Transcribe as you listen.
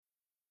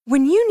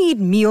When you need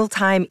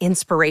mealtime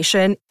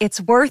inspiration,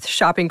 it's worth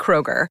shopping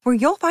Kroger, where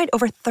you'll find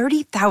over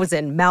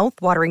 30,000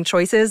 mouth-watering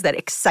choices that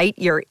excite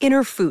your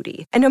inner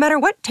foodie. And no matter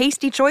what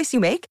tasty choice you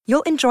make,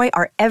 you'll enjoy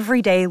our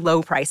everyday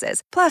low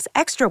prices, plus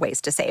extra ways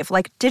to save,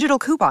 like digital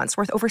coupons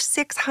worth over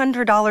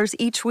 $600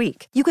 each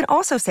week. You can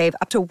also save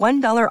up to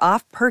 $1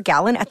 off per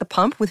gallon at the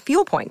pump with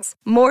fuel points.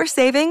 More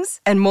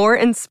savings and more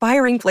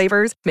inspiring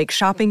flavors make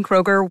shopping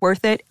Kroger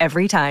worth it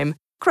every time.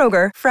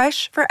 Kroger,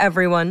 fresh for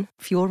everyone.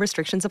 Fuel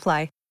restrictions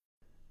apply.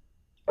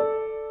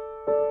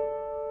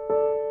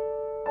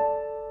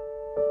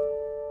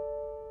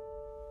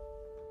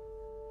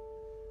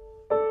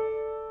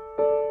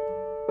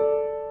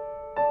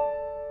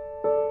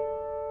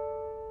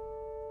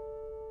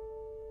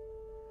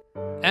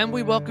 And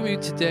we welcome you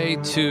today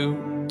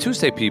to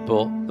Tuesday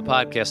People, the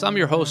podcast. I'm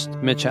your host,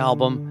 Mitch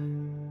Albom.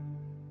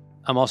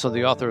 I'm also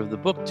the author of the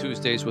book,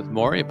 Tuesdays with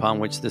Morrie, upon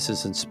which this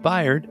is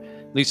inspired.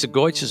 Lisa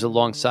Goich is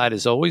alongside,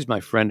 as always,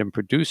 my friend and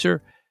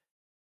producer.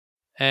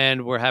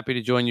 And we're happy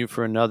to join you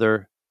for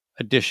another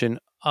edition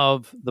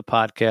of the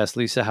podcast.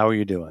 Lisa, how are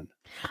you doing?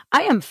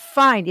 I am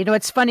fine. You know,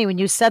 it's funny. When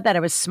you said that,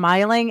 I was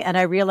smiling and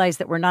I realized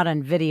that we're not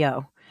on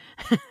video.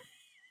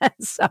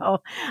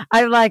 So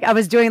I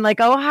was doing like,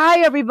 oh,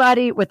 hi,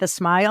 everybody, with a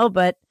smile,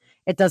 but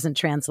it doesn't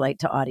translate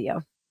to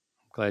audio.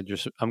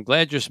 I'm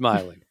glad you're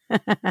smiling.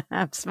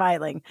 I'm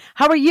smiling.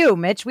 How are you,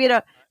 Mitch? We had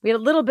a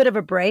little bit of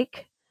a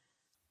break.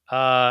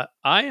 I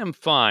am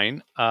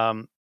fine.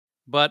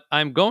 But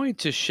I'm going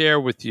to share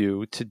with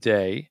you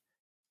today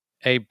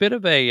a bit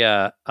of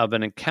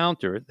an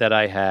encounter that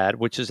I had,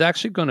 which is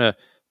actually going to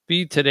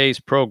be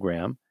today's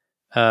program,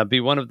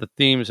 be one of the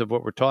themes of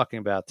what we're talking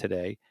about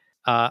today.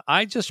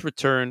 I just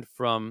returned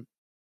from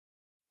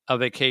a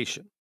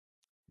vacation,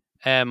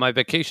 and my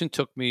vacation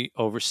took me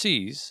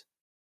overseas,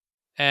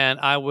 and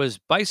I was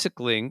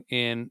bicycling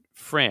in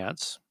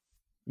France.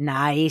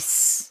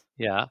 Nice.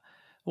 Yeah.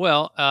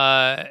 Well,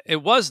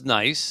 it was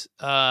nice.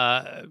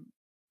 I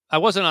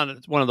wasn't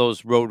on one of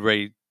those road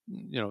race,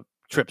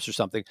 trips or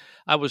something.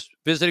 I was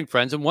visiting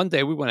friends, and one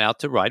day we went out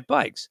to ride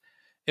bikes.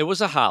 It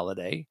was a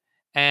holiday.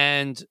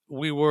 And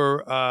we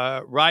were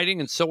riding,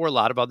 and so were a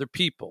lot of other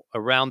people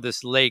around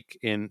this lake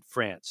in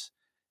France,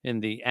 in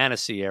the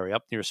Annecy area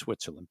up near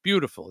Switzerland.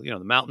 Beautiful, the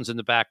mountains in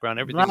the background,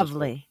 everything.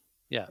 Lovely.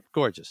 Yeah,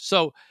 gorgeous.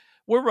 So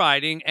we're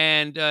riding,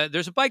 and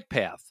there's a bike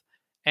path.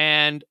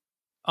 And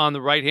on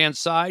the right-hand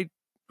side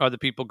are the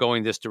people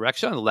going this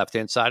direction. On the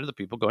left-hand side are the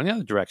people going the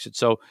other direction.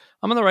 So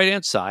I'm on the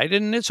right-hand side,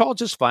 and it's all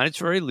just fine. It's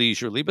very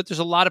leisurely, but there's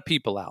a lot of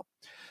people out.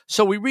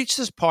 So we reach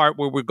this part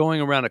where we're going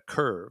around a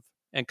curve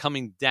and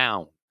coming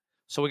down.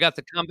 So we got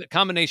the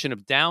combination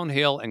of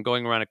downhill and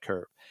going around a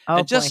curve. Oh,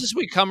 and just as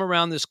we come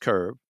around this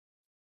curve,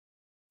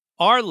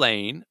 our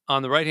lane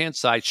on the right-hand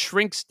side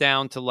shrinks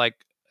down to like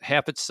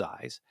half its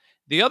size.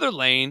 The other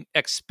lane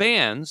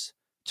expands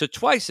to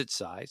twice its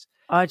size.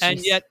 Oh, and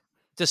yet,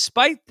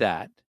 despite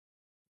that,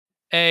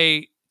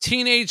 a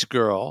teenage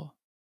girl,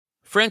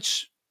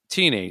 French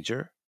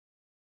teenager,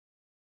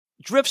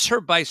 drifts her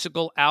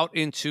bicycle out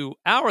into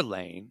our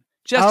lane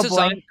just as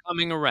I'm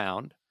coming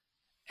around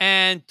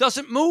and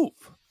doesn't move.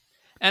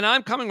 And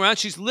I'm coming around.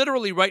 She's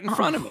literally right in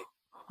front of me.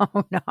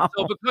 Oh, no.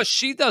 So because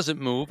she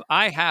doesn't move,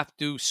 I have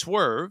to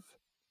swerve.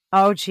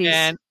 Oh, geez.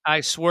 And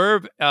I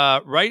swerve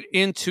right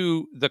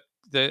into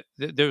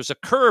there's a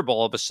curb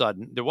all of a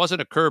sudden. There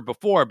wasn't a curb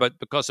before, but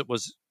because it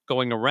was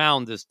going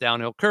around this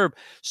downhill curb,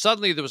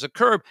 suddenly there was a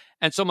curb.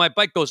 And so my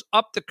bike goes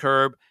up the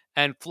curb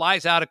and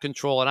flies out of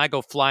control, and I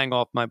go flying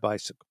off my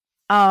bicycle.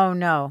 Oh,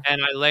 no. And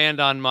I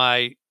land on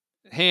my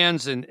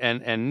hands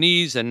and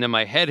knees, and then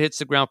my head hits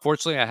the ground.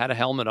 Fortunately, I had a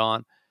helmet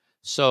on.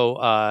 So,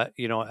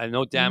 and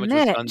no damage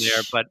was done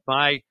there, but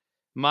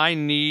my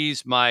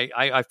knees,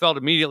 I felt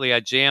immediately I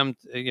jammed,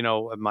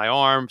 my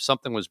arm,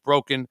 something was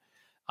broken.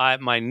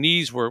 My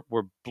knees were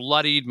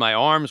bloodied. My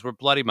arms were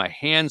bloody. My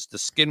hands, the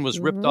skin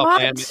was ripped off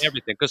my hand and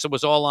everything because it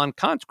was all on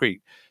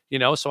concrete,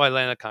 so I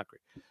landed on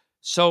concrete.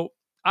 So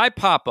I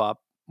pop up.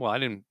 Well, I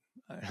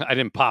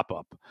didn't pop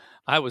up.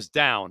 I was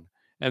down,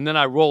 and then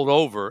I rolled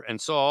over and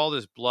saw all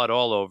this blood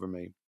all over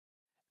me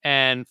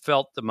and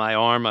felt that my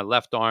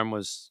left arm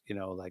was,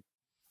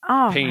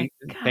 pain.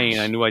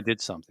 I knew I did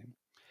something.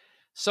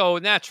 So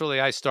naturally,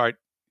 I start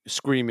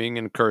screaming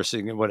and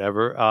cursing and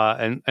whatever,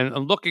 and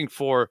looking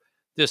for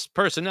this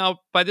person. Now,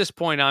 by this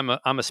point, I'm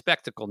a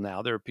spectacle.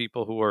 Now there are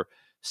people who are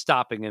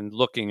stopping and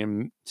looking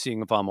and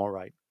seeing if I'm all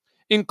right,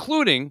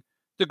 including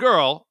the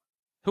girl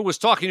who was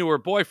talking to her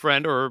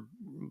boyfriend or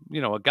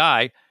a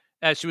guy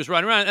as she was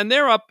running around, and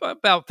they're up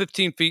about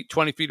 15 feet,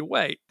 20 feet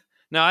away.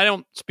 Now, I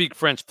don't speak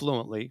French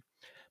fluently,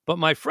 but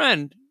my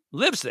friend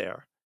lives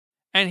there.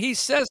 And he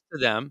says to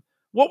them,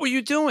 "What were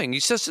you doing?" He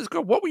says to the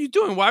girl, "What were you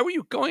doing? Why were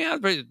you going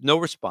out?" No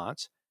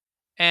response.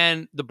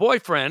 And the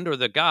boyfriend or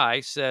the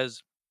guy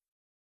says,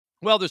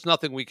 "Well, there's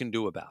nothing we can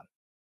do about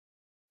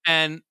it."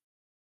 And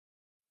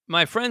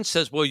my friend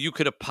says, "Well, you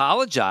could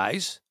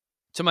apologize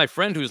to my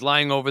friend who's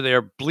lying over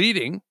there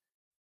bleeding."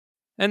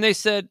 And they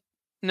said,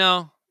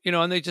 "No,"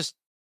 and they just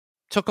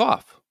took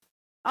off.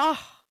 Oh.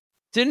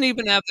 Didn't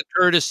even have the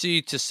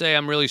courtesy to say,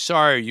 I'm really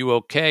sorry. Are you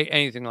okay?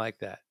 Anything like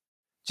that.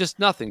 Just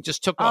nothing.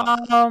 Just took off.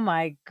 Oh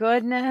my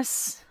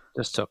goodness.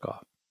 Just took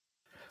off.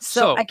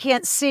 So I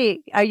can't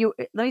see.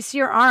 Let me see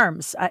your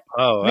arms.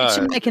 Mitch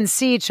and I can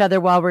see each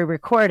other while we're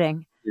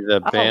recording.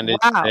 The bandage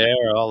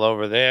there, all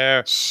over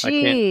there.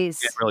 Jeez.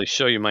 I can't really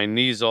show you. My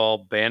knees all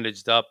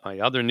bandaged up. My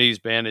other knee's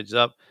bandaged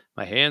up.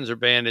 My hands are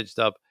bandaged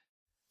up.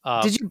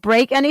 Did you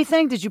break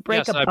anything? Did you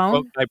break a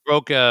bone? I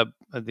broke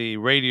the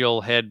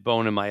radial head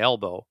bone in my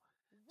elbow.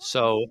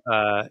 So,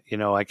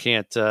 I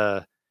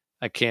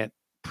can't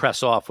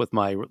press off with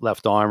my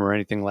left arm or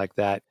anything like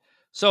that.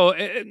 So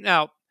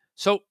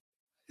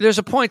there's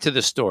a point to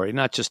this story,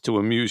 not just to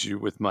amuse you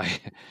with my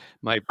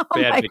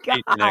bad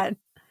vacation.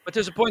 But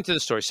there's a point to the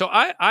story. So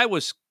I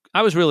was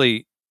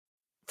really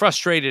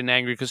frustrated and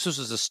angry because this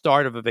was the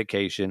start of a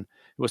vacation.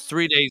 It was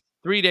 3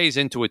 days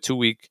into a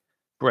 2-week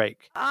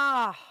break.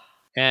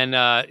 And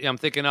I'm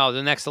thinking,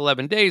 the next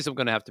 11 days, I'm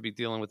going to have to be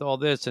dealing with all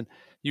this. And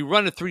you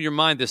run it through your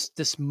mind,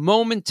 this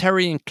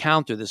momentary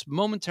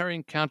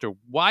encounter.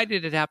 Why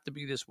did it have to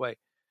be this way?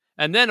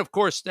 And then, of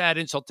course, that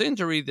insult to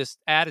injury, this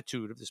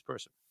attitude of this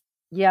person.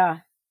 Yeah.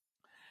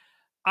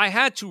 I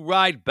had to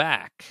ride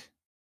back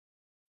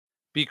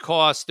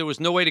because there was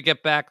no way to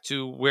get back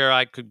to where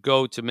I could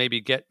go to maybe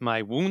get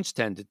my wounds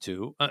tended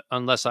to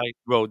unless I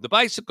rode the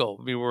bicycle.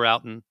 We were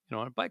out on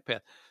a bike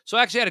path. So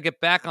I actually had to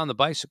get back on the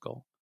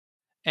bicycle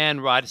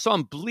and ride. So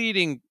I'm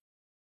bleeding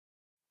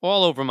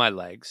all over my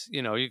legs.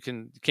 You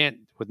can't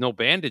with no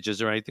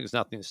bandages or anything. There's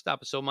nothing to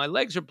stop it. So my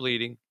legs are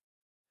bleeding.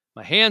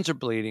 My hands are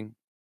bleeding.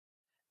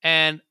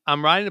 And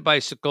I'm riding a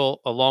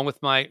bicycle along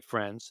with my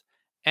friends.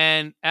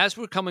 And as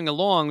we're coming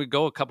along, we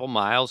go a couple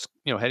miles,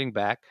 heading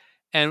back.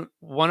 And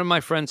one of my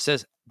friends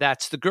says,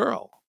 "That's the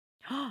girl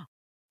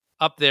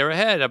up there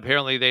ahead."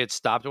 Apparently they had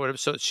stopped or whatever.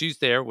 So she's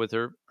there with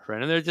her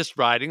friend and they're just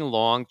riding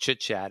along,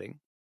 chit-chatting.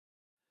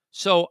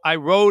 So I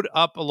rode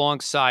up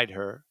alongside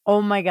her.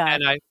 Oh my God.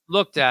 And I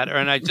looked at her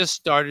and I just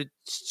started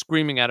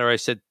screaming at her. I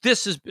said,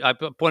 I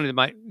pointed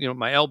to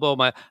my elbow.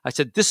 I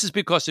said, "This is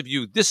because of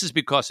you. This is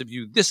because of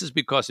you. This is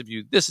because of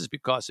you. This is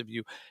because of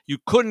you. You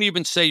couldn't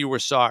even say you were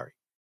sorry."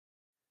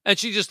 And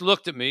she just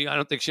looked at me. I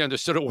don't think she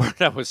understood a word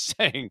I was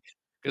saying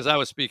because I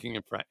was speaking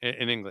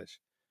in English,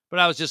 but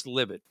I was just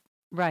livid.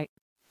 Right.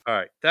 All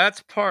right.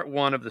 That's part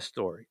one of the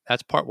story.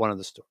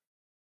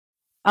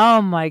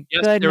 Oh my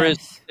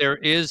goodness. There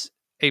is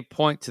a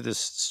point to this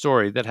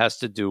story that has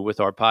to do with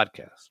our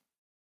podcast.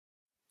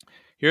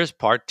 Here's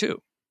part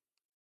two.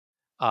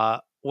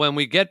 When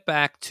we get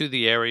back to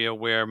the area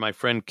where my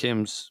friend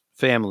Kim's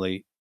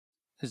family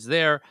is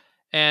there,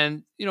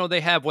 and,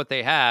 they have what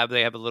they have.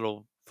 They have a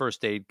little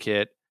first aid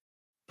kit,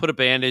 put a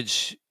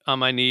bandage on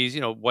my knees,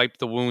 wipe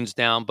the wounds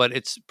down, but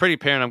it's pretty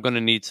apparent I'm going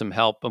to need some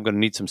help. I'm going to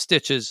need some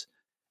stitches,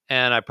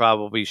 and I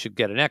probably should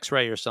get an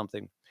x-ray or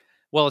something.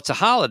 Well, it's a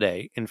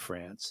holiday in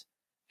France.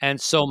 And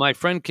so my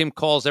friend Kim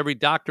calls every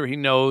doctor he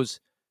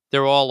knows.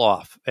 They're all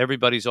off.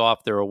 Everybody's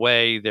off. They're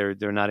away. They're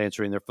not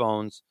answering their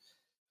phones.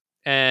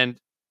 And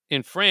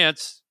in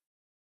France,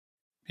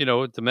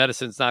 the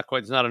medicine's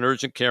it's not an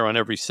urgent care on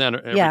every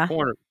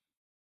corner.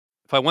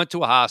 If I went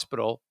to a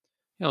hospital,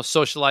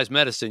 socialized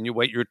medicine, you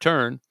wait your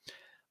turn.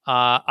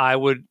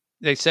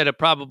 They said it'd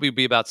probably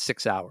be about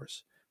 6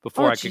 hours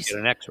before I could get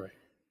an x-ray.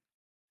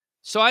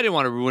 So I didn't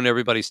want to ruin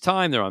everybody's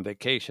time. They're on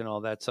vacation,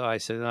 all that. So I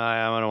said,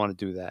 I don't want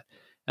to do that.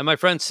 And my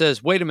friend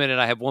says, "Wait a minute,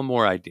 I have one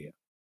more idea."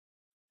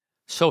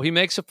 So he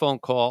makes a phone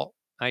call.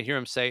 I hear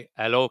him say,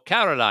 "Hello,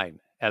 Caroline.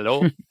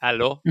 Hello,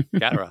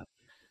 Caroline."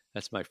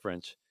 That's my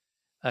French.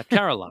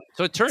 Caroline.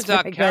 So it turns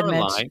out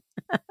Caroline,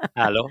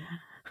 hello,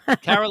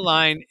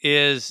 Caroline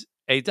is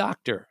a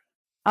doctor.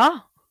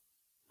 Oh.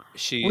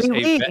 She's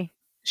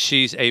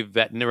a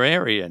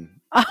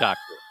veterinarian doctor.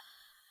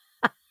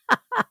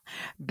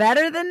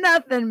 Better than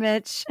nothing,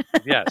 Mitch.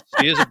 Yes,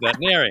 she is a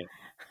veterinarian.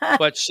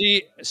 But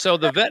so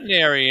the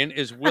veterinarian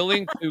is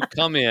willing to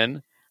come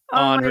in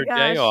on her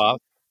day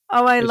off.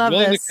 Oh, I love this.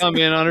 Willing to come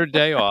in on her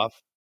day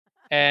off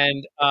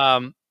and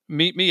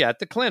meet me at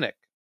the clinic.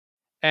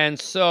 And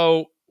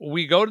so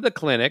we go to the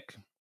clinic.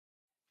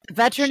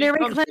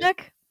 Veterinary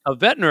clinic? A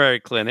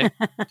veterinary clinic.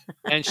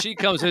 And she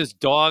comes, there's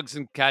dogs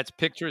and cats,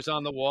 pictures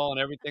on the wall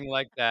and everything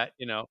like that,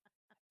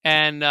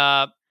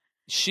 And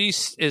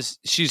she's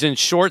in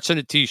shorts and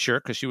a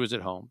T-shirt because she was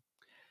at home.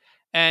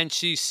 And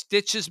she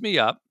stitches me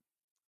up.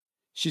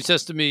 She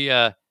says to me,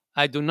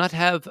 "I do not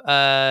have,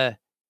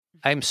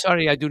 I'm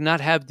sorry, I do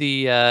not have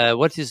the,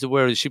 what is the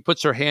word?" She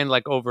puts her hand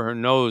over her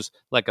nose,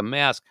 like a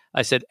mask.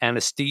 I said,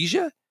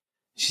 "Anesthesia?"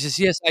 She says,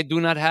 "Yes, I do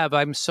not have,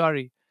 I'm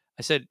sorry."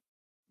 I said,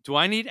 "Do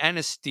I need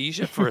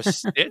anesthesia for a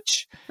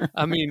stitch?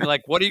 I mean,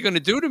 what are you going to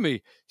do to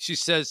me?" She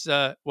says,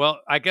 "Well,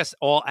 I guess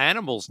all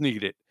animals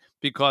need it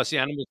because the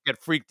animals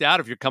get freaked out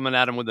if you're coming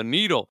at them with a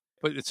needle."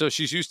 But so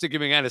she's used to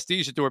giving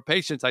anesthesia to her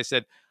patients. I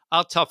said,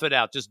 "I'll tough it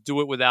out. Just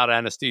do it without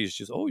anesthesia."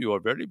 She says, "Oh, you are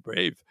very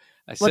brave."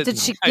 I said, did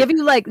she give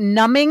you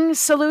numbing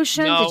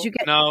solution? No, did you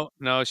get?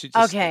 No. She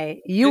just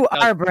okay. You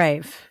are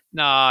brave.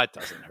 No, it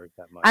doesn't hurt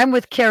that much. I'm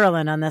with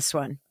Carolyn on this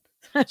one.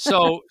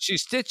 So she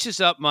stitches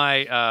up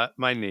my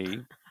knee,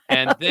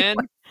 and then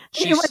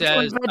she went to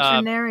a says,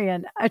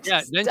 veterinarian. I'm yeah,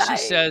 just then she dying.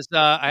 says,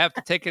 I have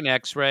to take an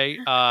X-ray.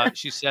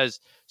 She says,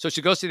 so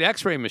she goes to the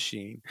X-ray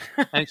machine,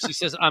 and she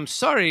says, I'm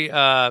sorry,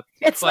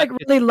 It's but like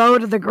really low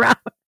to the ground.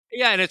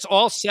 yeah, and it's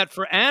all set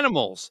for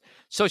animals.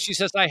 So she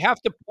says, I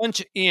have to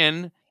punch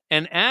in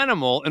an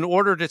animal in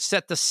order to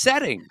set the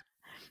setting.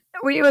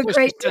 Were you a So she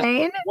Great says,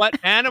 Dane? what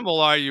animal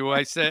are you?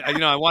 I said,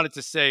 I wanted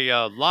to say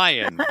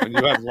lion. When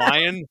you have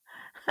lion,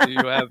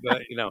 you have,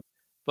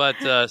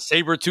 but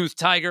saber-toothed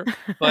tiger.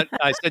 But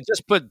I said,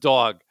 just put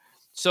dog.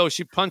 So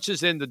she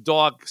punches in the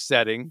dog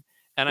setting,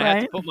 and I had to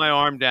Right. put my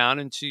arm down,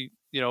 and she,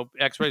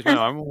 x-rays my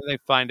arm, and they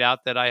find out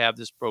that I have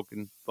this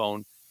broken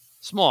bone,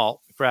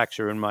 small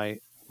fracture in my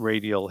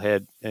radial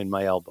head and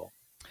my elbow.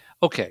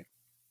 Okay.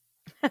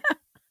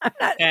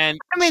 And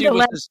she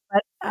was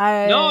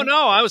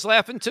no, I was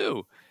laughing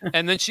too.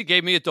 And then she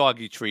gave me a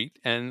doggy treat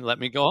and let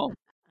me go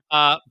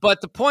home. But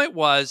the point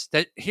was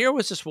that here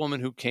was this woman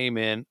who came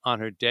in on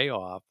her day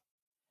off,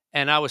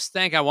 and I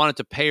wanted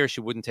to pay her. She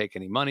wouldn't take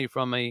any money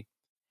from me.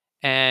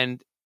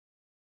 And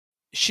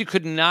she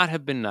could not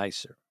have been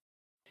nicer.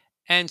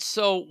 And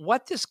so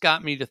what this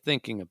got me to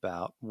thinking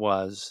about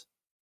was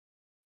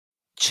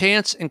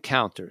chance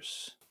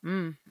encounters.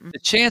 Mm-hmm. The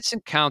chance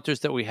encounters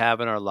that we have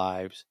in our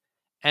lives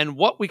and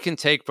what we can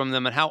take from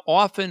them, and how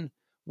often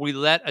we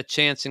let a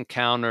chance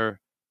encounter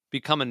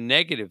become a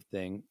negative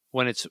thing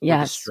when it's with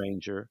a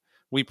stranger.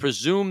 We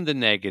presume the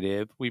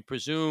negative. We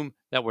presume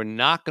that we're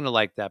not going to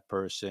like that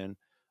person,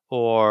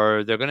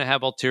 or they're going to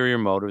have ulterior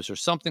motives or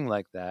something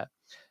like that,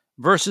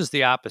 versus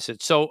the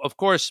opposite. So, of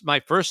course,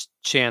 my first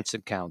chance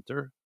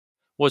encounter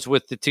was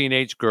with the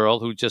teenage girl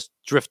who just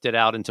drifted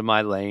out into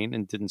my lane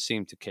and didn't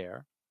seem to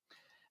care.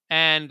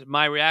 And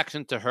my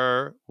reaction to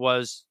her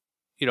was,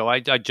 I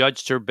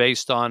judged her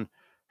based on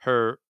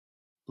her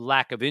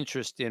lack of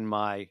interest in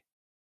my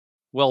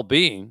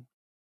well-being.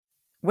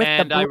 With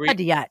and the blood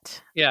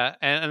yet. Yeah,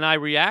 and I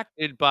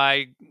reacted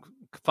by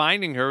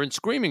finding her and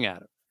screaming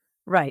at her.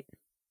 Right.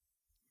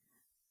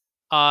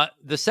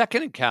 The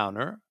second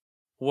encounter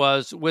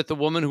was with a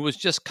woman who was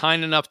just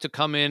kind enough to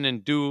come in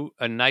and do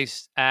a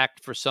nice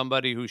act for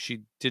somebody who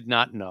she did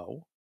not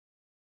know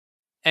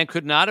and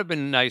could not have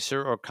been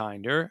nicer or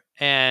kinder.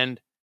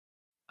 And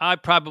I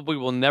probably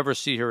will never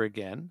see her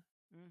again.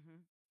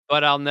 Mm-hmm.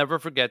 But I'll never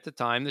forget the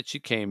time that she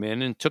came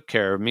in and took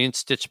care of me and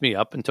stitched me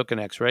up and took an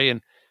x-ray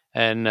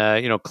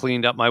and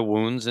cleaned up my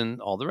wounds and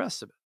all the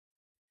rest of it.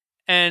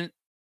 And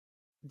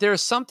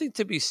there's something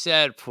to be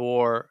said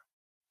for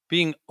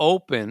being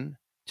open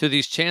to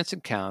these chance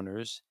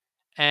encounters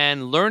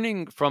and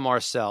learning from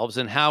ourselves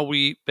and how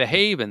we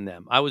behave in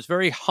them. I was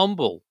very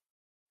humble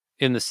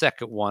in the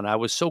second one. I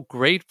was so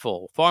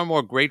grateful, far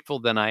more grateful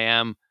than I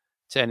am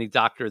to any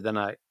doctor that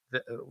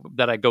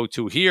I go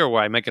to here,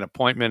 where I make an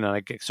appointment and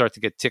I start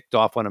to get ticked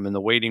off when I'm in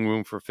the waiting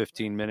room for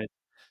 15 minutes.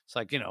 It's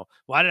like,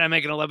 why did I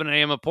make an 11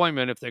 a.m.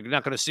 appointment if they're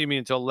not going to see me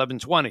until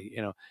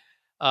 11:20?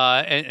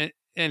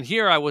 And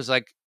here I was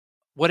like,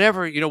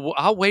 whatever,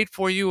 I'll wait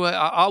for you.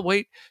 I'll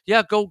wait.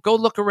 Yeah, go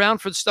look around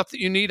for the stuff that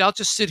you need. I'll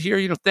just sit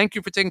here. Thank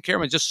you for taking care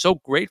of me. I'm just so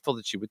grateful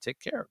that you would take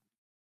care of me.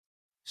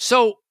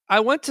 So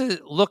I went to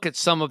look at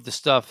some of the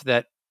stuff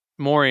that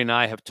Maury and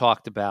I have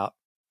talked about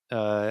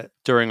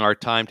during our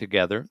time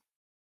together.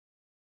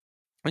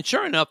 And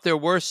sure enough, there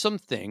were some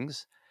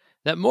things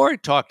that Maury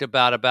talked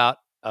about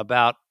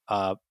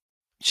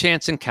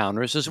chance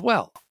encounters as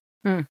well.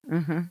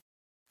 Mm-hmm.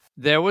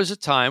 There was a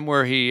time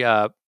where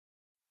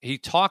he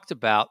talked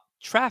about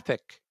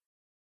traffic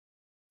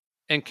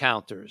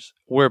encounters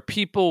where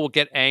people will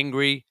get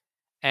angry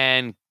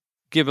and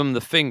give him the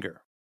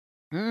finger,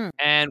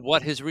 and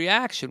what his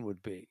reaction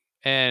would be.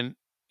 And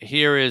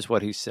here is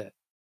what he said.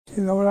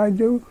 You know what I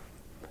do?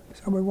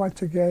 Someone wants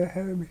to get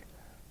ahead of me.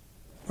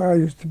 Where I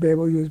used to be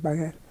able to use my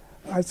hand.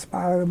 I'd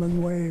smile at them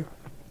and wave.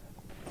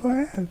 Go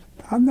ahead.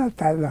 I'm not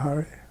that in a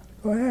hurry.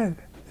 Go ahead.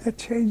 That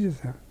changes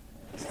them.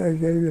 Instead of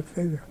getting the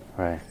finger.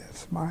 Right. They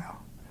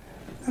smile.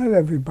 Not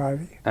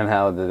everybody. And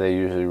how do they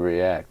usually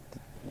react?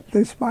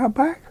 They smile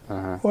back,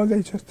 or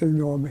they just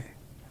ignore me.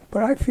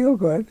 But I feel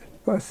good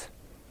because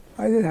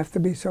I didn't have to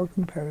be so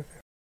competitive.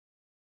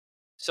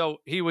 So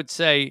he would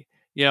say,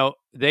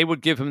 they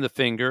would give him the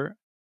finger,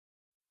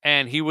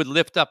 and he would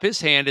lift up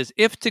his hand as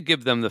if to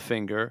give them the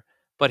finger,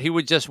 but he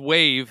would just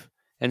wave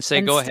and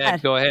say, go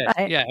ahead.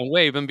 Right. Yeah, and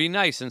wave and be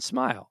nice and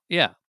smile.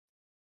 Yeah.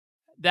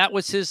 That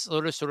was his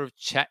sort of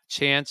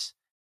chance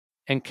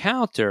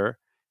encounter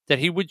that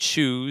he would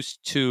choose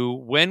to,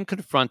 when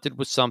confronted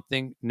with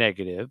something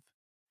negative,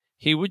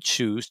 he would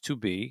choose to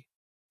be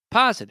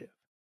positive.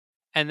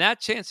 And that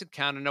chance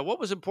encounter, now what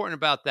was important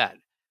about that?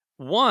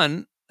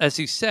 One, as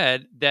he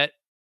said, that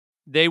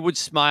they would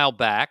smile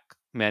back,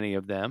 many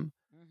of them,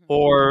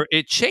 or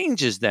it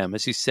changes them,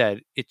 as he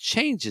said, it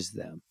changes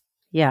them.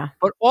 Yeah.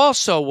 But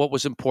also what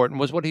was important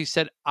was what he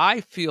said,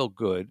 I feel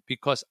good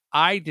because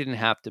I didn't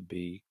have to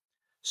be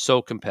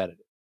so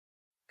competitive.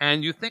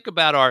 And you think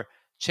about our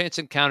chance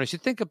encounters, you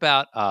think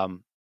about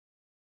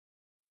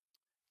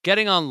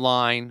getting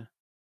online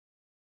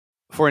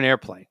for an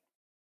airplane.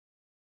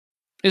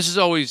 this has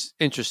always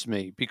interested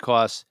me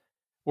because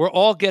we're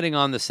all getting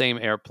on the same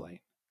airplane,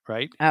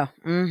 right? Oh,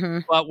 mm-hmm.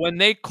 But when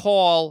they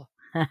call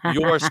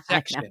your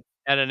section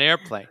at an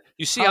airplane,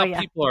 you see how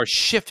people are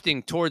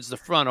shifting towards the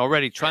front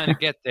already, trying to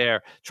get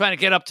there, trying to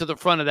get up to the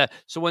front of that.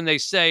 So when they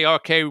say,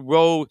 okay,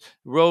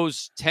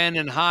 rows 10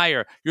 and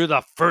higher, you're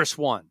the first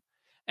one.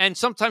 And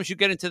sometimes you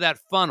get into that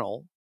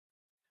funnel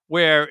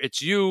where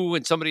it's you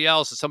and somebody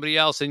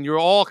else, and you're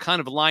all kind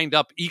of lined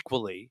up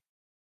equally.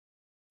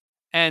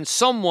 And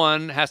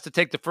someone has to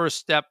take the first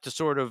step to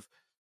sort of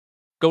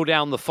go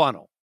down the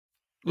funnel.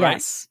 Right?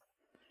 Yes.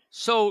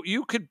 So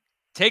you could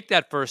take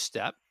that first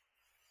step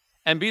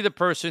and be the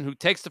person who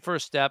takes the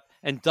first step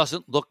and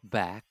doesn't look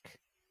back,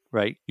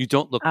 right? You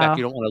don't look back.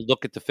 You don't want to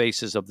look at the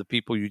faces of the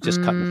people you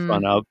just cut in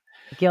front of.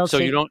 Guilty. So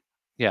you don't,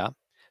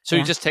 So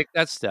you just take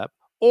that step.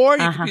 Or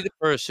you could be the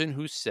person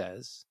who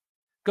says,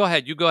 go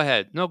ahead, you go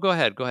ahead. No, go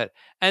ahead.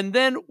 And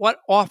then what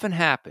often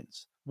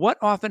happens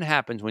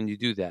when you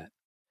do that?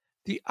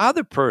 The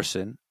other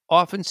person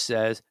often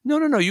says,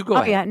 no, you go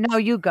ahead. Yeah, no,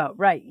 you go.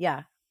 Right,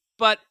 yeah.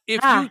 But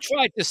if you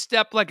tried to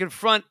step like in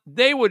front,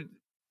 they would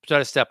try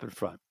to step in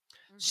front.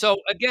 So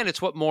again,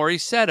 it's what Maury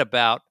said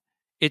about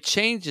it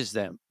changes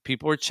them.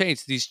 People are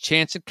changed. These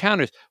chance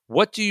encounters.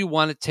 What do you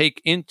want to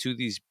take into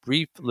these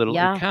brief little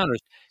encounters?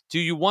 Do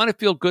you want to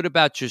feel good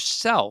about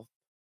yourself?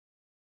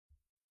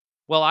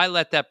 Well, I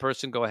let that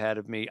person go ahead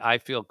of me. I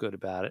feel good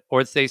about it.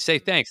 Or they say,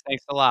 thanks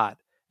a lot.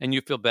 And you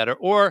feel better.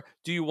 Or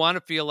do you want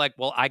to feel like,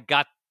 well, I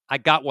got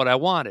what I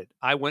wanted.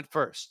 I went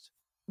first.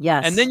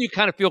 Yes. And then you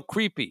kind of feel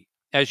creepy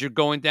as you're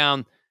going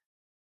down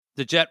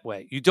the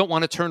jetway. You don't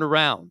want to turn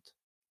around.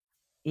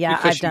 Yeah,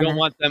 because I've done you don't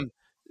want them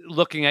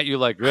looking at you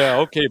like, yeah,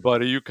 okay,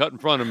 buddy, you cut in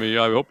front of me.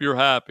 I hope you're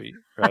happy.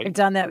 Right? I've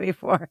done that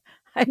before.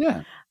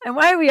 And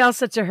why are we all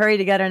such a hurry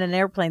to get on an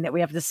airplane that we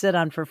have to sit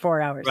on for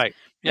 4 hours? Right.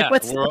 Yeah. Like,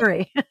 what's the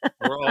hurry?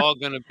 We're all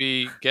going to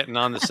be getting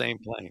on the same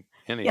plane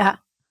anyhow,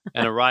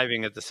 and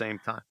arriving at the same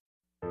time.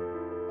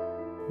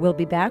 We'll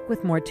be back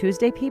with more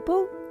Tuesday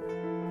People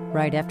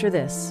right after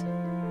this.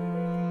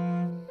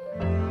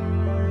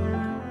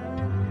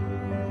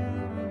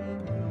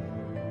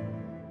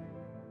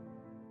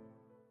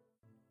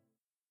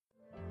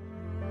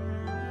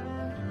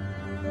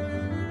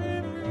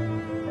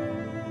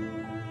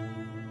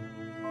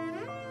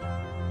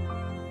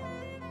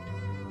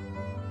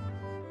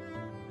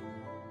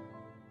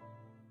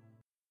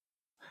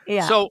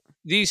 Yeah. So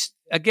these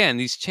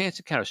chance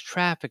encounters,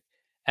 traffic,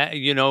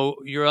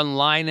 you're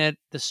online at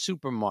the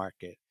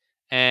supermarket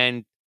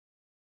and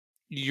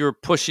you're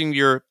pushing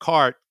your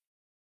cart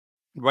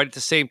right at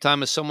the same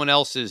time as someone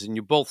else's, and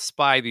you both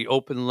spy the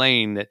open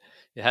lane that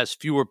it has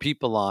fewer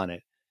people on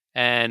it,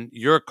 and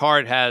your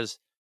cart has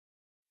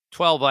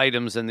 12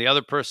 items and the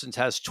other person's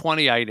has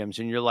 20 items,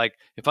 and you're like,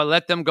 if I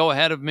let them go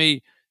ahead of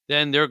me,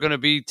 then they're going to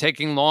be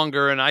taking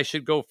longer and I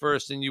should go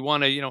first, and you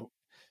want to,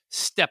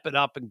 step it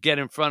up and get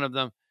in front of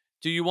them.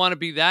 Do you want to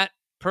be that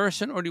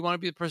person, or do you want to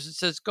be the person that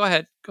says, go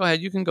ahead,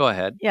 you can go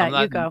ahead. Yeah, I'm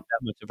not you go. in that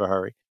much of a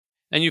hurry.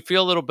 And you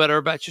feel a little better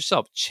about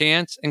yourself.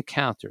 Chance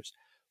encounters.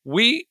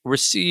 We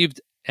received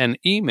an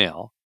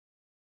email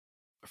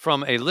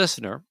from a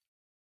listener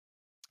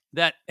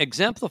that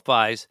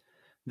exemplifies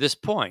this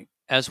point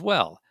as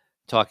well,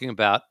 talking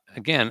about,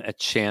 again, a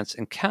chance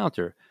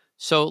encounter.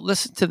 So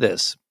listen to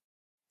this.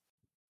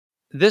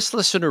 This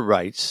listener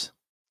writes,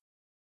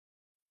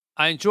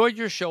 I enjoyed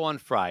your show on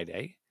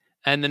Friday,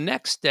 and the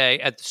next day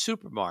at the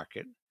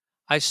supermarket,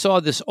 I saw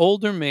this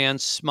older man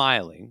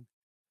smiling,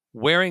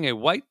 wearing a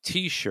white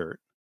T-shirt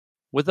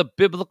with a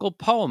biblical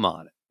poem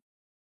on it.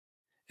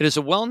 It is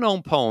a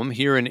well-known poem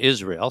here in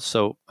Israel,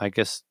 so I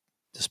guess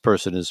this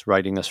person is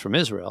writing us from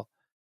Israel,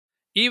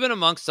 even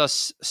amongst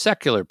us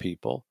secular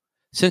people,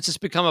 since it's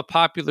become a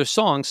popular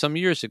song some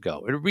years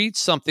ago. It reads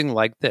something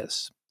like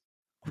this,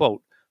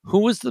 quote,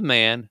 who is the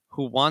man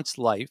who wants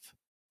life,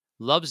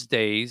 loves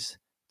days,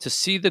 to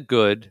see the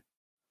good,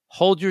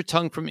 hold your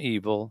tongue from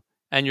evil,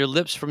 and your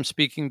lips from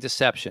speaking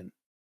deception.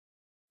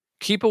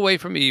 Keep away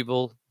from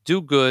evil,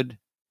 do good,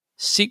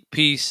 seek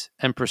peace,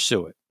 and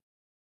pursue it.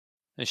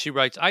 And she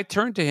writes, I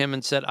turned to him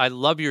and said, I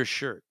love your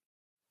shirt.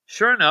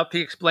 Sure enough,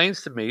 he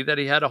explains to me that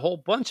he had a whole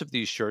bunch of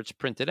these shirts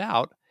printed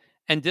out,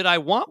 and did I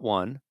want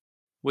one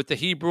with the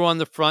Hebrew on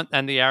the front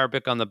and the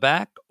Arabic on the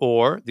back,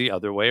 or the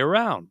other way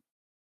around?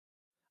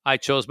 I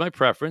chose my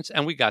preference,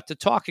 and we got to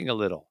talking a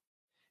little.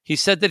 He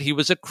said that he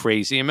was a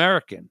crazy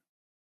American.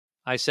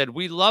 I said,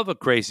 we love a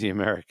crazy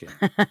American.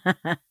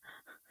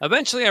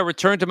 Eventually, I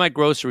returned to my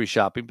grocery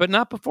shopping, but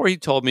not before he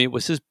told me it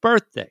was his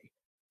birthday.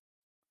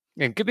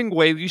 And giving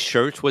away these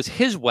shirts was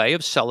his way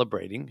of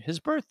celebrating his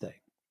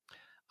birthday.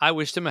 I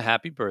wished him a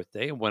happy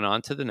birthday and went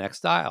on to the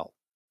next aisle.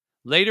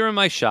 Later in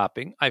my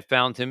shopping, I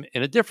found him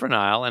in a different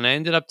aisle, and I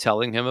ended up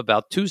telling him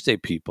about Tuesday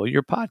People,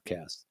 your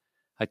podcast.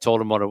 I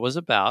told him what it was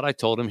about. I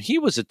told him he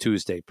was a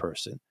Tuesday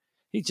person.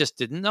 He just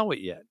didn't know it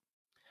yet.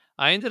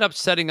 I ended up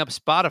setting up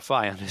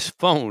Spotify on his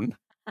phone,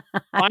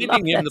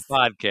 finding him the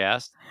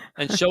podcast,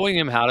 and showing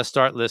him how to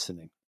start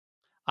listening.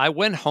 I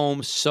went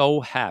home so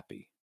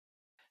happy.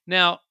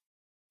 Now,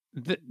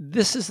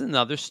 this is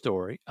another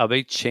story of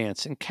a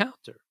chance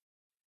encounter.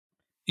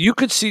 You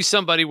could see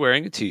somebody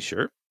wearing a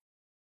T-shirt,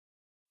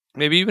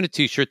 maybe even a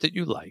T-shirt that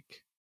you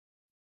like,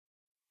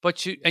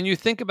 but you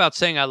think about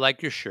saying, "I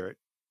like your shirt,"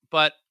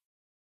 but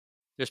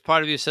there's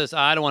part of you that says,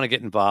 "I don't want to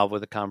get involved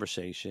with a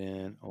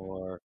conversation,"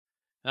 or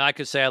I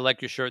could say, "I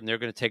like your shirt," and they're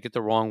going to take it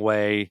the wrong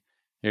way.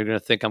 They're going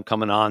to think I'm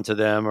coming on to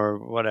them or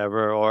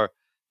whatever, or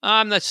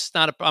I'm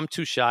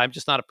too shy. I'm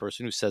just not a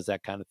person who says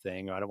that kind of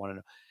thing, or I don't want to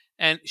know.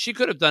 And she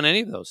could have done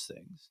any of those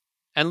things,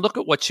 and look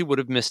at what she would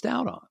have missed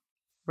out on.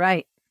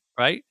 Right.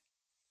 Right.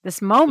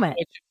 This moment.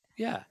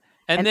 Yeah.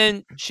 And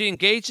then she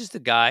engages the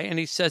guy, and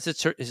he says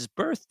it's his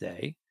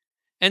birthday.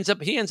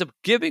 He ends up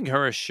giving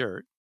her a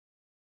shirt.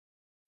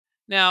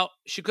 Now,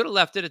 she could have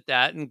left it at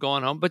that and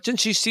gone home, but then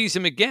she sees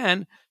him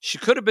again. She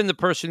could have been the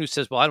person who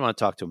says, well, I don't want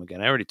to talk to him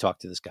again. I already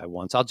talked to this guy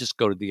once. I'll just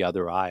go to the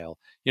other aisle,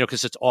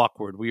 because it's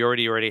awkward. We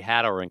already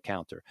had our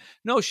encounter.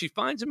 No, she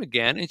finds him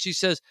again, and she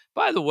says,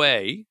 by the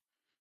way,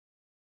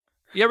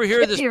 you ever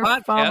hear of this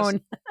podcast?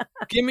 Phone.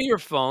 Give me your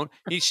phone.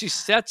 She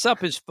sets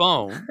up his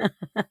phone.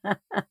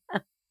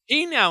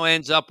 He now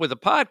ends up with a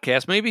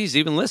podcast. Maybe he's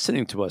even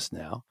listening to us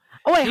now.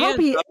 Oh, I hope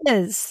he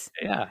is.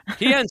 Yeah.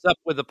 He ends up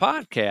with a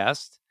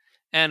podcast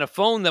and a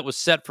phone that was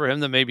set for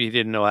him that maybe he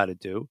didn't know how to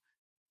do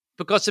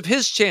because of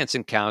his chance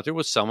encounter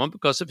with someone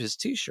because of his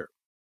T-shirt.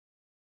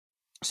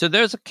 So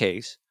there's a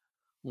case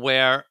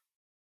where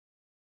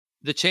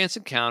the chance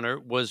encounter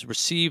was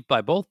received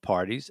by both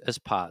parties as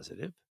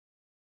positive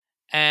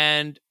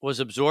and was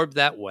absorbed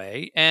that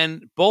way,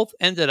 and both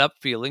ended up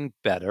feeling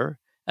better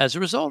as a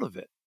result of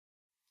it.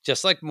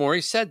 Just like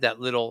Maury said, that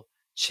little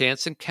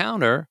chance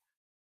encounter,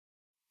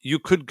 you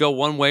could go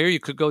one way or you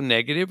could go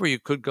negative or you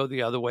could go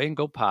the other way and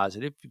go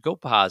positive. If you go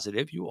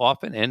positive, you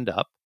often end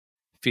up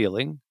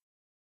feeling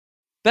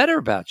better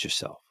about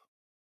yourself.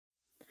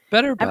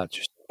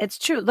 It's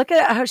true. Look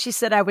at how she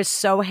said, I was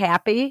so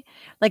happy.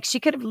 Like she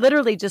could have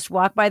literally just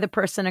walked by the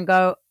person and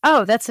go,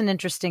 oh, that's an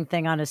interesting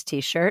thing on his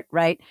T-shirt,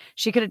 right?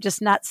 She could have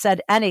just not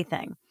said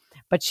anything,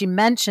 but she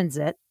mentions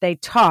it. They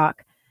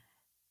talk.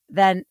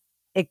 Then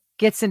it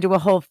gets into a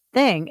whole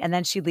thing. And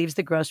then she leaves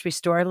the grocery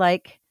store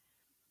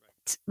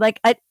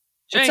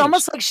it's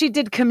almost like she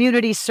did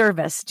community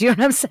service. Do you know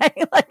what I'm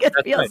saying? Like it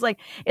feels like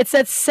it's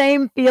that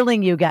same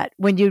feeling you get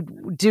when you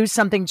do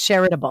something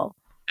charitable.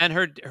 And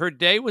her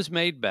day was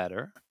made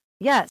better.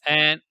 Yes.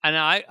 And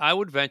I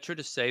would venture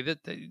to say that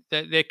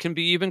it can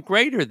be even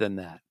greater than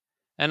that.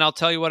 And I'll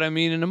tell you what I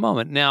mean in a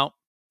moment. Now,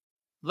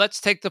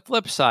 let's take the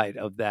flip side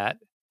of that,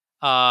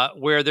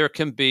 where there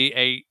can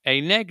be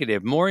a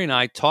negative. Maury and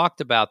I talked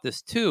about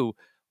this too,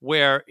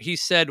 where he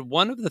said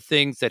one of the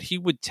things that he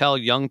would tell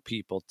young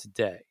people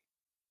today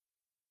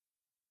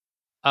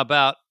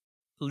about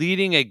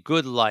leading a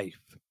good life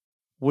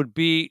would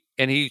be,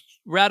 and he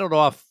rattled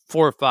off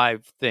 4 or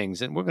 5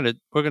 things, and we're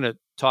gonna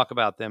talk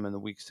about them in the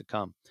weeks to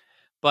come.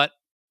 But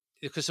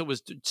because it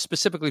was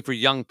specifically for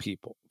young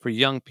people.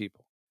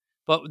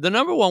 But the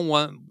number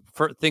one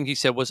thing he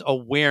said was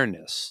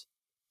awareness,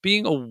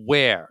 being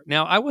aware.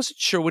 Now, I wasn't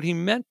sure what he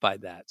meant by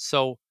that,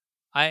 so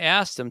I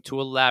asked him to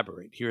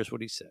elaborate. Here's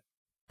what he said.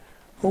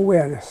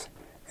 Awareness.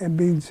 It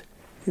means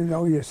you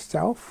know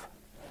yourself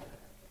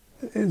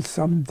in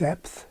some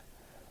depth,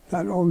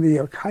 not only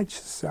your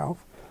conscious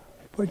self,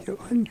 but your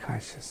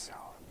unconscious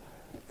self.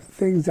 The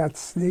things that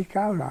sneak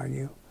out on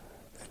you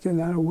that you're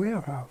not aware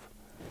of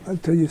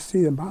until you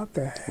see them out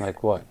there.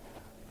 Like what?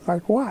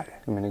 Like what?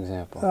 Give me an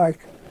example. Like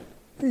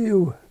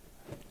you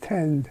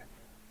tend,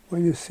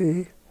 when you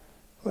see,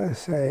 let's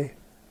say,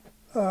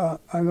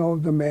 an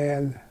older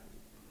man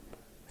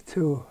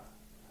to,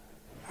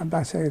 I'm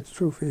not saying it's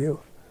true for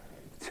you,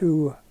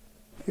 to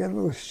get a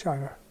little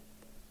shudder.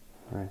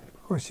 Right.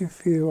 Because you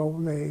feel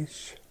old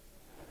age.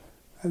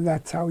 And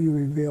that's how you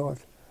reveal it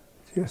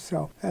to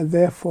yourself. And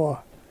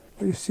therefore,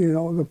 when you see an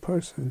older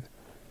person,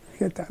 you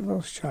get that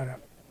little shudder.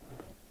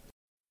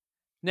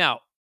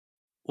 Now,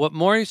 what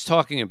Maury's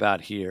talking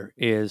about here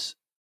is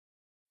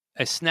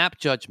a snap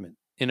judgment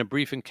in a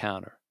brief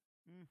encounter.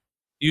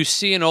 You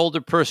see an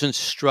older person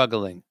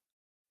struggling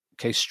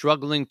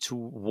to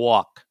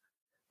walk,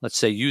 let's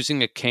say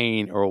using a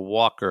cane or a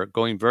walker,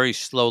 going very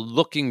slow,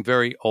 looking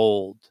very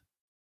old.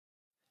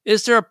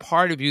 Is there a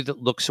part of you that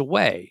looks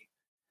away?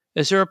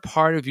 Is there a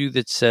part of you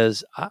that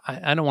says,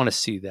 I don't want to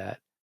see that?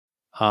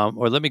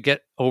 Or let me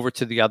get over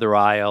to the other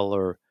aisle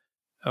or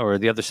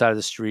the other side of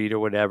the street or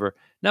whatever.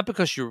 Not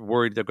because you're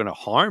worried they're going to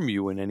harm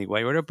you in any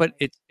way, or whatever, but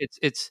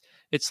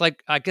it's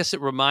like, I guess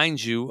it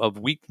reminds you of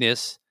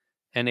weakness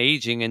and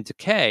aging and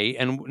decay,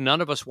 and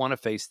none of us want to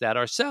face that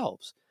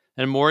ourselves.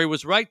 And Maury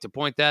was right to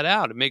point that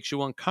out. It makes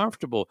you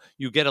uncomfortable.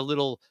 You get a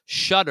little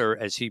shudder,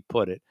 as he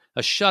put it,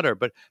 a shudder.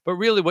 But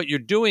really what you're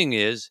doing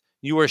is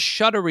you are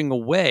shuddering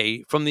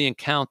away from the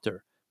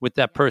encounter with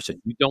that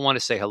person. You don't want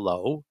to say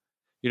hello.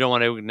 You don't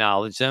want to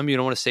acknowledge them. You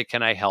don't want to say,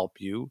 can I help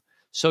you?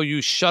 So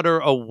you shudder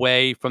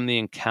away from the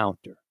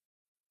encounter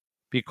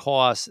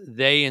because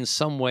they in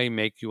some way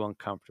make you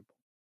uncomfortable.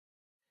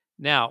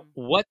 Now,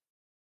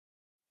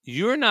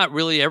 you're not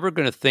really ever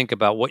going to think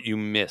about what you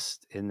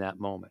missed in that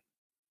moment.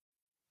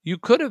 you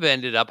could have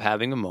ended up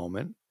having a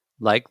moment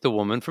like the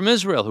woman from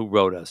Israel who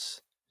wrote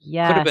us.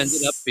 Yes. Could have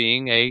ended up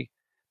being a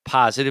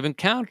positive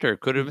encounter.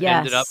 Could have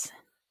ended up Yes.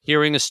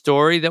 hearing a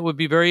story that would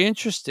be very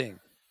interesting.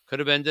 Could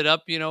have ended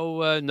up,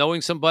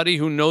 knowing somebody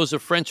who knows a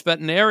French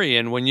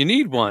veterinarian when you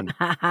need one.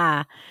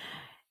 And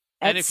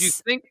if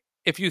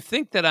you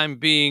think that I'm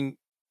being,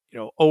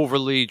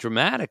 overly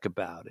dramatic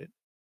about it,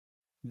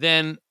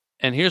 then,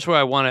 and here's where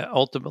I want to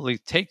ultimately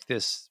take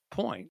this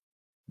point.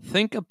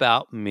 Think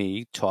about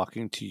me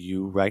talking to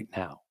you right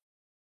now.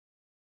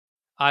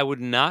 I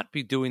would not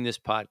be doing this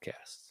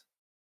podcast.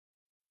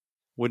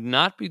 Would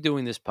not be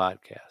doing this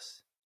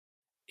podcast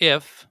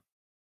if,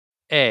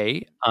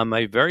 on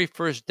my very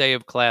first day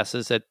of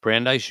classes at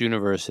Brandeis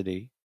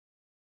University,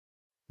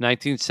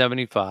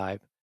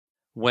 1975,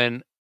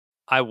 when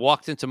I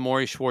walked into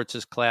Maury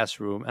Schwartz's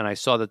classroom and I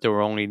saw that there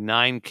were only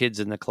 9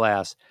 kids in the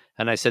class,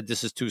 and I said,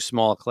 this is too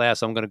small a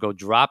class, I'm going to go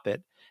drop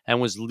it,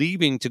 and was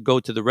leaving to go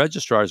to the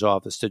registrar's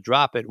office to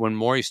drop it when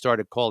Maury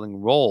started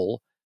calling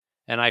roll,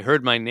 and I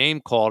heard my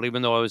name called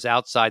even though I was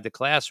outside the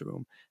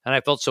classroom, and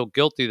I felt so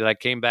guilty that I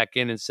came back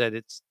in and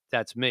said,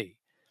 that's me.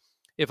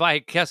 If I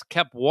had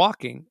kept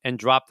walking and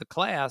dropped the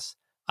class,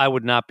 I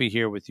would not be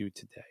here with you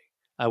today.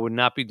 I would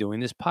not be doing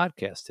this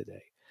podcast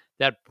today.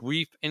 That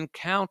brief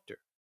encounter,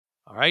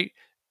 all right?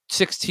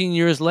 16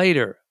 years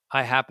later,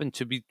 I happened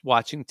to be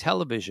watching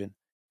television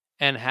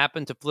and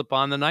happened to flip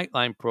on the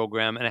Nightline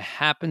program, and I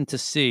happened to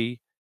see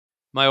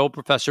my old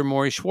professor,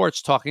 Maury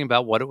Schwartz, talking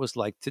about what it was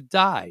like to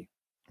die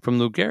from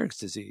Lou Gehrig's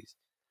disease.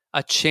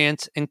 A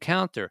chance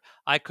encounter.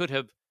 I could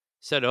have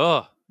said,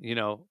 how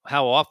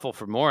awful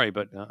for Maury,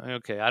 but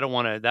okay, I don't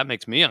want to, that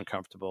makes me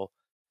uncomfortable.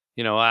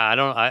 I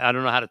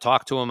don't know how to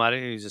talk to him.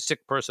 He's a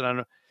sick person. I don't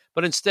know.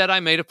 But instead, I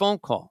made a phone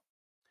call.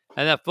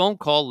 And that phone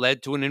call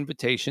led to an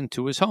invitation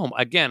to his home.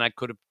 Again, I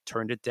could have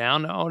turned it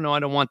down. Oh, no, I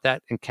don't want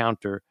that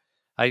encounter.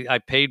 I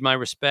paid my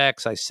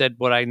respects. I said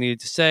what I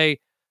needed to say.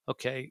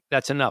 Okay,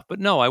 that's enough.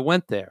 But no, I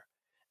went there.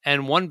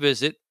 And one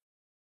visit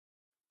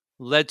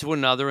led to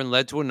another and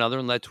led to another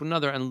and led to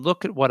another. And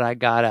look at what I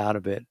got out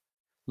of it.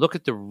 Look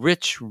at the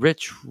rich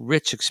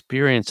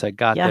experience I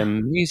got, the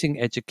amazing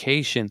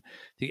education,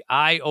 the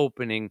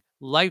eye-opening,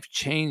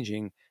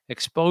 life-changing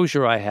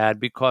exposure I had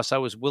because I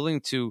was willing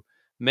to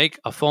make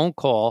a phone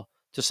call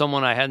to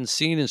someone I hadn't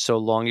seen in so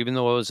long, even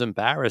though I was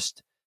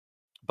embarrassed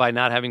by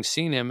not having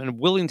seen him, and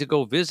willing to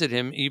go visit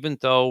him, even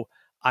though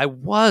I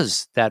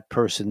was that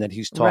person that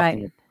he's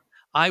talking about.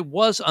 I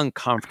was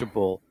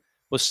uncomfortable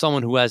with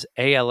someone who has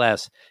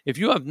ALS. If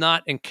you have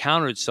not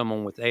encountered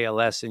someone with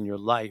ALS in your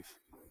life,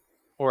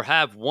 or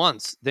have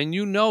once, then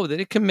you know that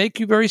it can make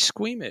you very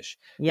squeamish.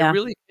 Yeah. It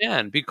really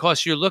can,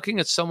 because you're looking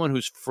at someone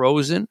who's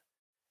frozen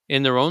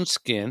in their own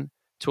skin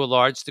to a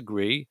large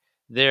degree.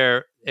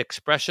 Their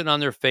expression on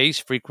their face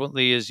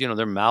frequently is,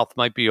 their mouth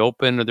might be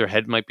open or their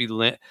head might be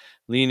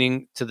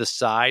leaning to the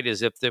side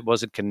as if it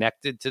wasn't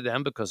connected to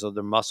them because of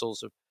their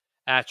muscles have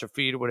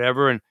atrophied or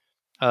whatever.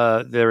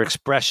 And their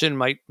expression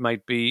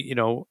might be,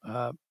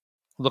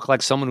 look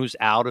like someone who's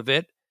out of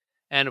it.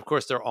 And of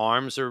course, their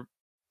arms are,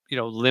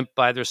 limp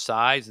by their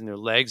sides, and their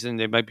legs, and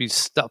they might be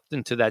stuffed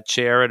into that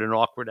chair at an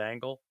awkward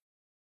angle.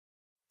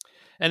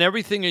 And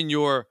everything in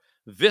your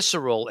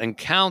visceral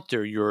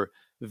encounter, your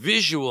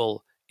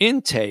visual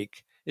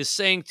intake is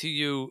saying to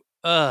you,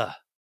 oh,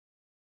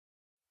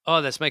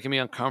 that's making me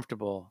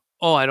uncomfortable.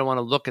 Oh, I don't want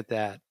to look at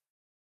that.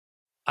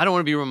 I don't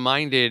want to be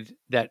reminded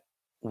that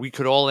we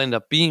could all end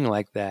up being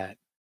like that.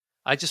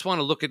 I just want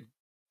to look at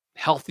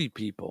healthy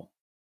people.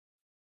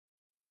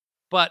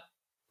 But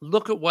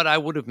look at what I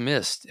would have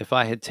missed if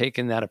I had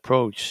taken that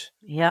approach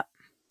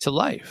to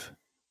life.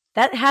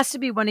 That has to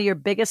be one of your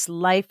biggest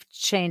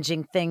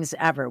life-changing things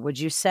ever, would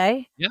you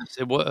say? Yes,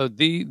 it was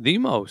the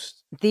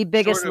most. The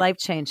biggest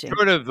life-changing.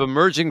 Sort of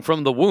emerging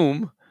from the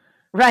womb.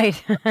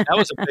 Right. That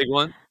was a big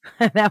one.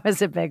 That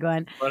was a big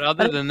one. But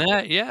other than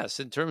that, yes,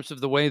 in terms of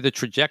the way the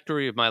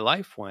trajectory of my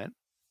life went.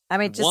 I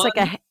mean, just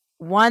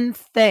one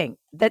thing.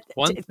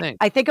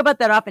 I think about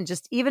that often,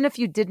 just even if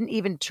you didn't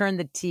even turn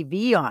the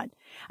TV on.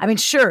 I mean,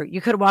 sure, you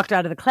could have walked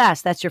out of the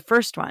class. That's your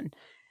first one.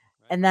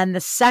 Right. And then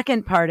the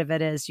second part of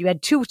it is you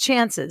had 2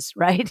 chances,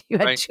 right? You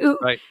had two.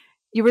 Right.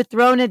 You were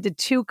thrown into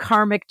 2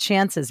 karmic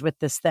chances with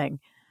this thing.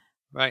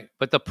 Right.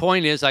 But the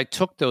point is I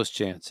took those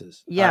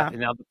chances. Yeah.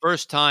 Now, the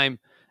first time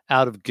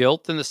out of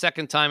guilt and the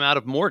second time out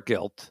of more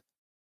guilt.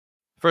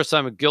 First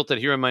time of guilt at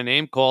hearing my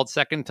name called.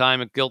 Second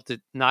time of guilt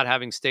at not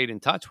having stayed in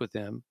touch with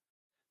him.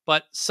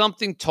 But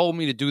something told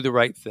me to do the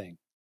right thing,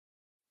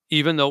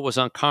 even though it was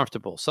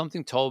uncomfortable.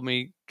 Something told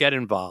me, get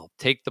involved,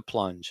 take the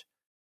plunge,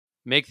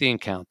 make the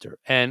encounter,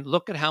 and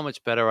look at how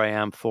much better I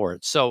am for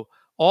it. So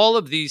all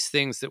of these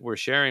things that we're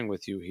sharing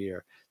with you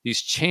here,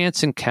 these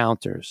chance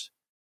encounters,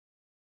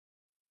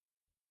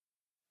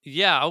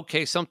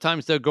 okay,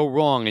 sometimes they'll go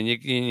wrong and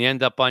you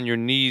end up on your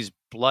knees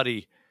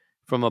bloody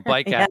from a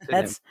bike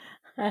accident.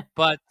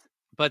 But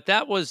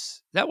that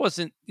wasn't, that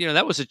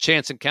was a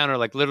chance encounter,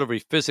 like literally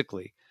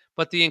physically.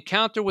 But the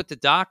encounter with the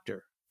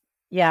doctor.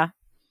 Yeah.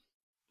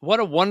 What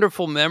a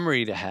wonderful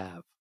memory to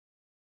have.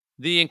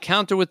 The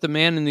encounter with the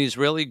man in the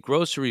Israeli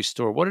grocery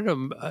store, what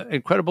an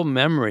incredible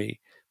memory,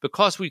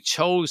 because we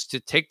chose to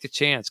take the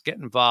chance, get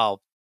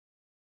involved,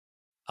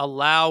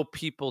 allow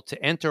people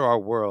to enter our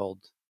world,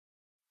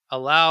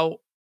 allow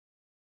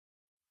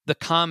the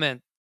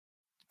comment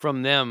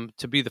from them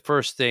to be the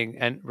first thing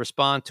and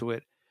respond to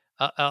it,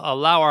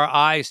 allow our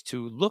eyes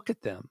to look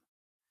at them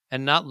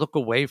and not look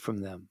away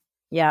from them.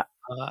 Yeah.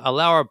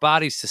 Allow our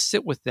bodies to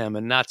sit with them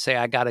and not say,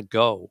 I got to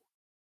go.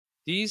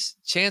 These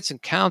chance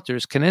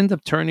encounters can end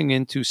up turning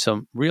into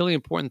some really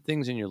important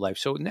things in your life.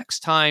 So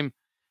next time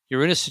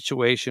you're in a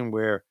situation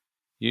where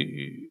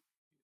you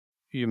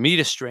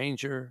meet a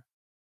stranger,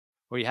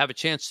 or you have a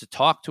chance to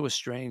talk to a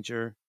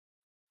stranger,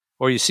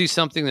 or you see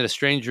something that a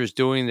stranger is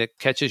doing that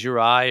catches your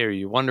eye, or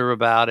you wonder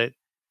about it,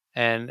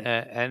 and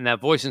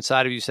that voice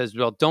inside of you says,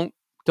 well, don't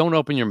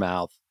open your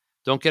mouth.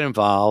 Don't get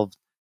involved.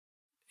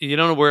 You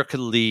don't know where it could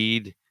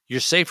lead. You're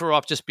safer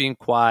off just being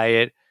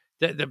quiet.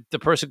 The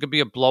person could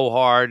be a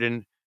blowhard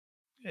and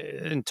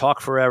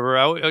talk forever.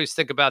 I always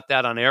think about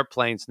that on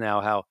airplanes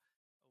now, how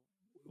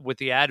with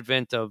the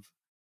advent of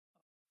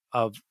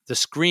the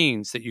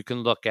screens that you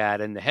can look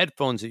at and the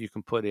headphones that you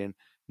can put in,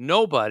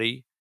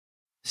 nobody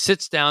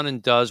sits down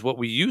and does what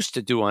we used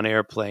to do on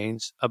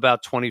airplanes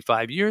about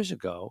 25 years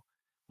ago,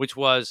 which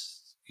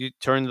was you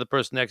turn to the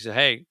person next to,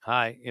 hey,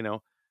 hi,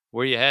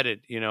 where you headed,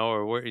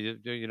 or where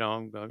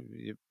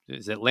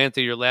is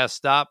Atlanta your last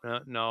stop?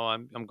 No,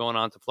 I'm going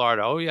on to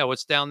Florida. Oh yeah,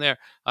 what's down there?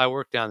 I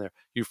work down there.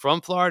 You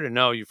from Florida?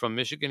 No. You from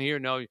Michigan here?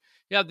 No.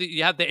 You have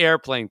the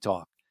airplane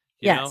talk.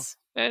 You know?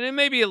 And then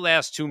maybe it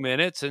lasts 2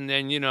 minutes, and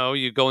then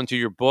you go into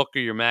your book or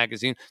your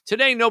magazine.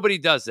 Today, nobody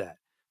does that.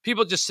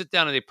 People just sit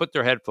down and they put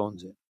their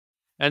headphones in,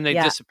 and they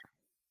disappear.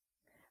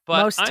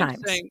 But most I'm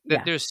times, saying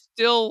that there's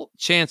still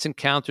chance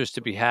encounters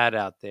to be had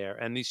out there,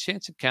 and these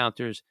chance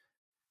encounters.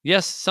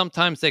 Yes,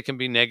 sometimes they can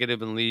be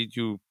negative and lead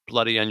you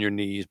bloody on your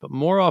knees, but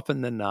more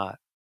often than not,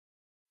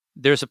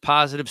 there's a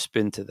positive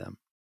spin to them.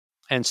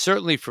 And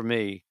certainly for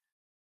me,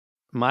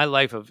 my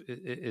life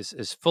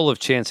is full of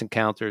chance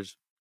encounters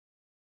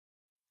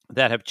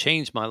that have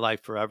changed my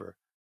life forever.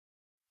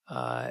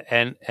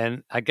 And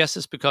I guess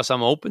it's because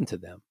I'm open to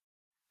them,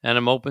 and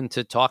I'm open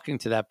to talking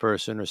to that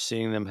person or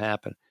seeing them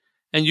happen.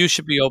 And you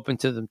should be open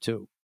to them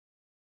too.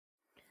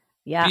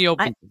 Yeah, be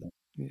open to them.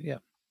 Yeah.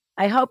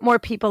 I hope more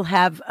people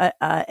have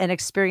an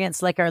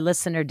experience like our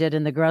listener did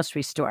in the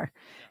grocery store.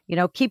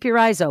 Keep your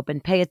eyes open,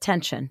 pay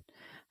attention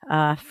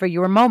for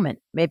your moment.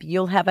 Maybe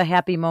you'll have a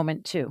happy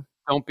moment too.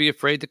 Don't be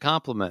afraid to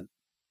compliment.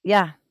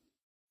 Yeah.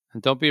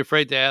 And don't be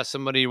afraid to ask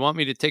somebody, you want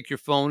me to take your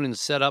phone and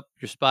set up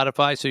your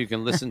Spotify so you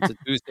can listen to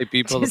Tuesday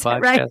People, the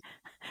podcast? Right.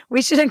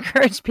 We should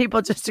encourage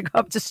people just to go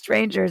up to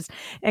strangers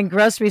in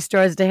grocery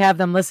stores to have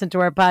them listen to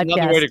our podcast.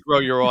 Another way to grow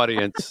your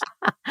audience.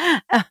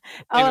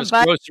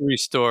 Grocery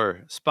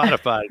store,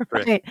 Spotify.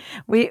 Right.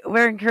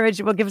 We're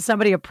encouraged. We'll give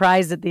somebody a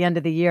prize at the end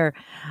of the year.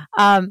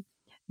 I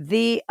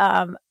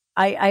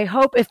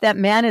hope if that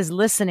man is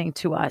listening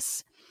to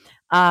us,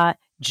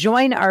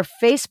 join our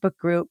Facebook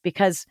group,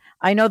 because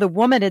I know the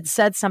woman had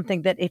said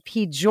something that if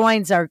he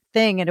joins our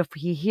thing and if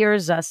he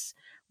hears us,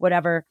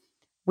 whatever,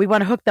 we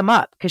want to hook them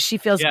up because she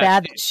feels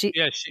bad. She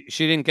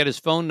didn't get his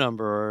phone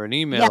number or an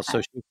email,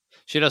 so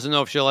she doesn't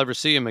know if she'll ever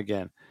see him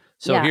again.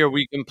 So here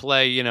we can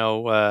play,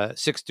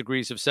 6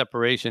 degrees of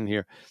separation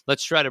here.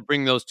 Let's try to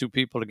bring those two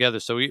people together.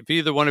 So if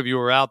either one of you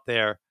are out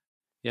there,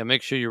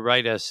 make sure you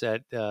write us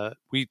at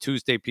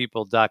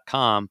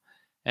wetuesdaypeople.com,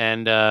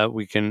 and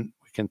we can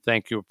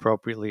thank you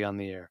appropriately on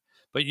the air.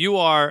 But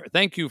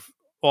thank you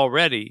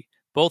already,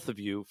 both of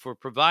you, for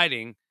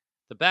providing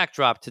the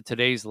backdrop to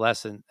today's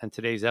lesson and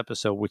today's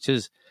episode, which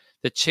is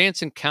that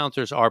chance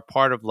encounters are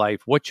part of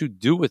life. What you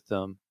do with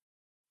them,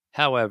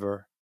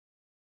 however,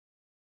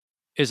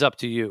 is up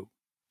to you.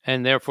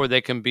 And therefore,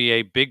 they can be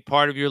a big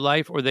part of your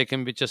life, or they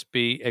can just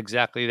be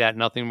exactly that,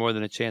 nothing more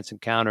than a chance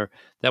encounter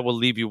that will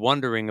leave you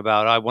wondering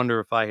about, I wonder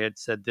if I had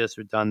said this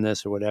or done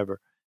this or whatever.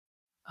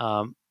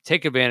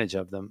 Take advantage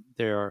of them.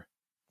 They are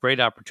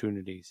great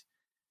opportunities.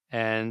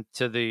 And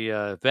to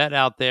the vet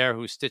out there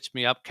who stitched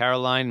me up,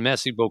 Caroline,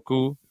 merci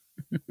beaucoup.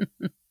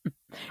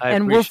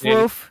 And woof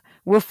woof,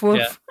 woof woof,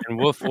 yeah, and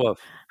woof woof.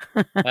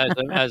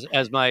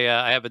 As my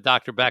I have a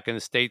doctor back in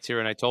the States here,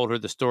 and I told her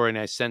the story, and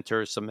I sent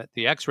her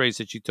the X-rays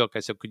that she took. I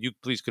said, "Could you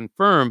please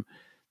confirm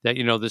that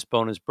this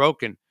bone is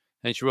broken?"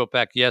 And she wrote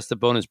back, "Yes, the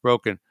bone is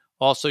broken.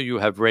 Also, you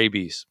have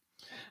rabies."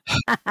 So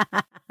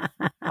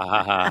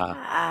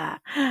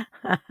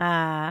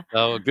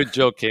a good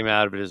joke came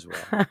out of it as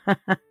well.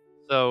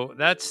 So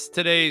that's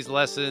today's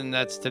lesson.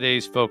 That's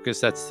today's focus.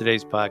 That's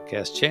today's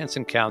podcast. Chance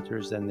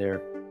encounters and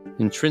their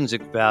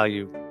intrinsic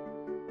value.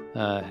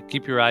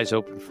 Keep your eyes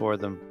open for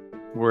them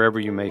wherever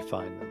you may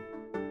find them.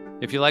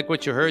 If you like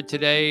what you heard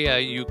today,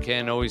 you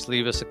can always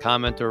leave us a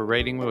comment or a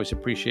rating. We always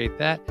appreciate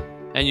that.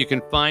 And you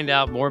can find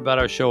out more about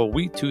our show at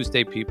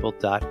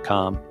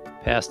wetuesdaypeople.com,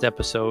 past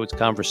episodes,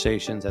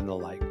 conversations, and the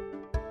like.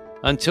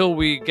 Until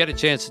we get a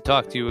chance to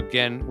talk to you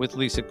again with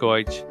Lisa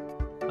Goich,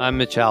 I'm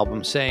Mitch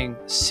Albom saying,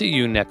 see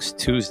you next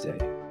Tuesday.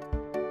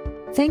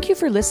 Thank you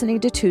for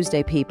listening to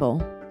Tuesday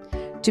People.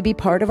 To be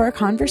part of our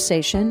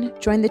conversation,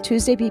 join the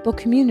Tuesday People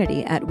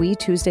community at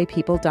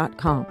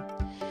WeTuesdayPeople.com.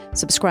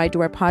 Subscribe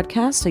to our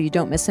podcast so you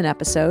don't miss an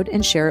episode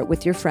and share it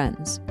with your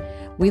friends.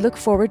 We look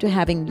forward to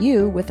having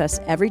you with us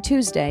every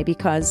Tuesday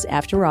because,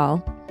 after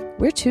all,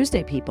 we're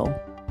Tuesday People.